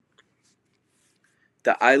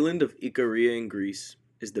The island of Ikaria in Greece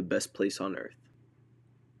is the best place on earth.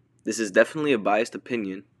 This is definitely a biased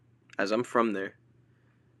opinion, as I'm from there,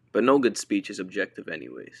 but no good speech is objective,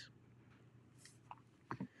 anyways.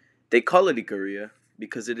 They call it Ikaria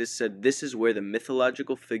because it is said this is where the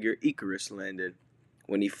mythological figure Icarus landed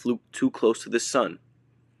when he flew too close to the sun.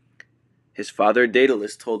 His father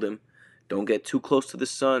Daedalus told him, "Don't get too close to the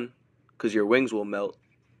sun, because your wings will melt."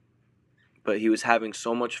 But he was having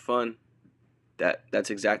so much fun that that's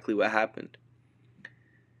exactly what happened.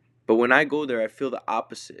 But when I go there, I feel the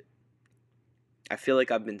opposite. I feel like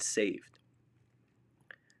I've been saved.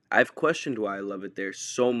 I've questioned why I love it there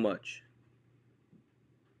so much.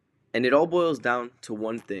 And it all boils down to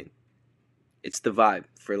one thing: it's the vibe,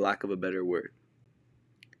 for lack of a better word.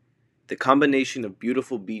 The combination of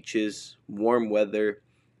beautiful beaches, warm weather,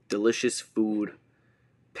 delicious food,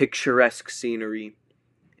 picturesque scenery,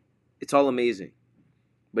 it's all amazing.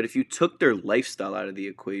 But if you took their lifestyle out of the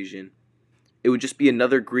equation, it would just be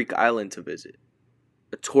another Greek island to visit,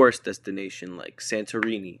 a tourist destination like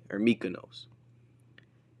Santorini or Mykonos.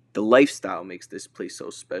 The lifestyle makes this place so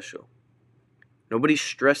special. Nobody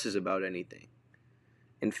stresses about anything.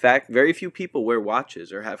 In fact, very few people wear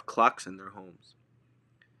watches or have clocks in their homes.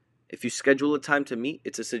 If you schedule a time to meet,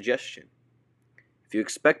 it's a suggestion. If you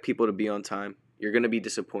expect people to be on time, you're going to be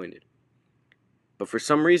disappointed. But for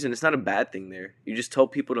some reason, it's not a bad thing there. You just tell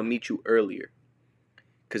people to meet you earlier.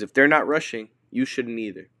 Because if they're not rushing, you shouldn't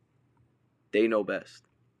either. They know best.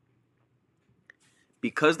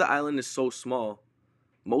 Because the island is so small,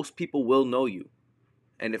 most people will know you.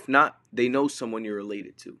 And if not, they know someone you're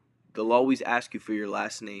related to. They'll always ask you for your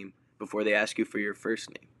last name before they ask you for your first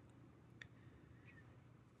name.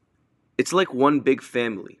 It's like one big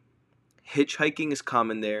family. Hitchhiking is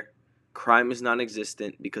common there. Crime is non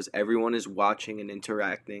existent because everyone is watching and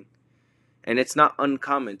interacting. And it's not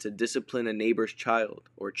uncommon to discipline a neighbor's child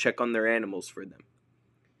or check on their animals for them.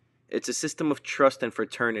 It's a system of trust and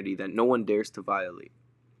fraternity that no one dares to violate.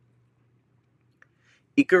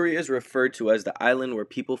 Ikaria is referred to as the island where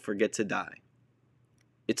people forget to die.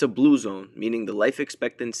 It's a blue zone, meaning the life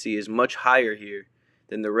expectancy is much higher here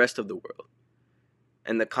than the rest of the world.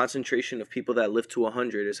 And the concentration of people that live to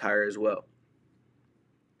 100 is higher as well.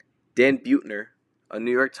 Dan Buettner, a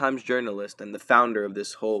New York Times journalist and the founder of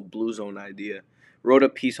this whole blue zone idea, wrote a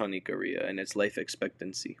piece on Ikaria and its life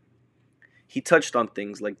expectancy. He touched on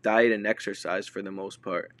things like diet and exercise for the most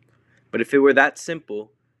part. But if it were that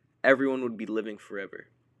simple, everyone would be living forever.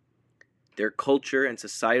 Their culture and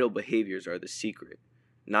societal behaviors are the secret,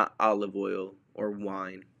 not olive oil or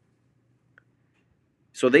wine.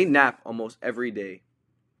 So they nap almost every day,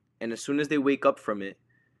 and as soon as they wake up from it,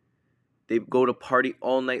 they go to party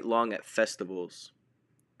all night long at festivals.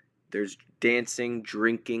 There's dancing,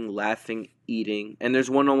 drinking, laughing, eating, and there's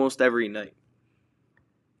one almost every night.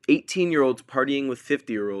 18-year-olds partying with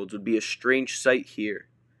 50-year-olds would be a strange sight here,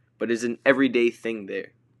 but is an everyday thing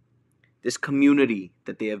there. This community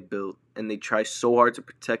that they have built and they try so hard to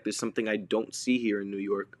protect is something I don't see here in New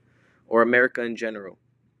York or America in general.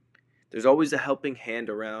 There's always a helping hand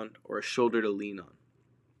around or a shoulder to lean on.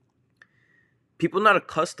 People not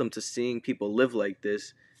accustomed to seeing people live like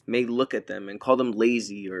this may look at them and call them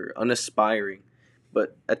lazy or unaspiring,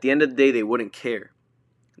 but at the end of the day, they wouldn't care.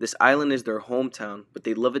 This island is their hometown, but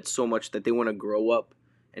they love it so much that they want to grow up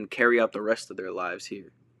and carry out the rest of their lives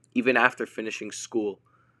here, even after finishing school.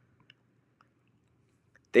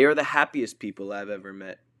 They are the happiest people I've ever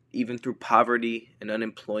met, even through poverty and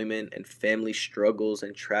unemployment and family struggles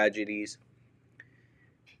and tragedies.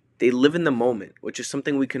 They live in the moment, which is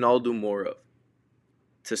something we can all do more of.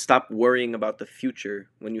 To stop worrying about the future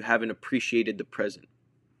when you haven't appreciated the present.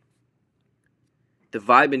 The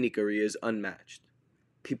vibe in Ikaria is unmatched.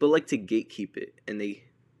 People like to gatekeep it, and they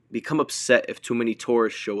become upset if too many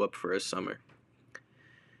tourists show up for a summer.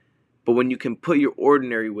 But when you can put your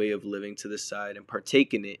ordinary way of living to the side and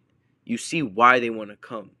partake in it, you see why they want to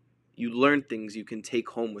come. You learn things you can take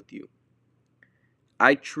home with you.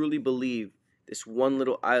 I truly believe this one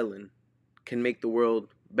little island can make the world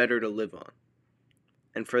better to live on.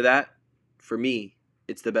 And for that, for me,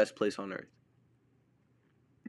 it's the best place on earth.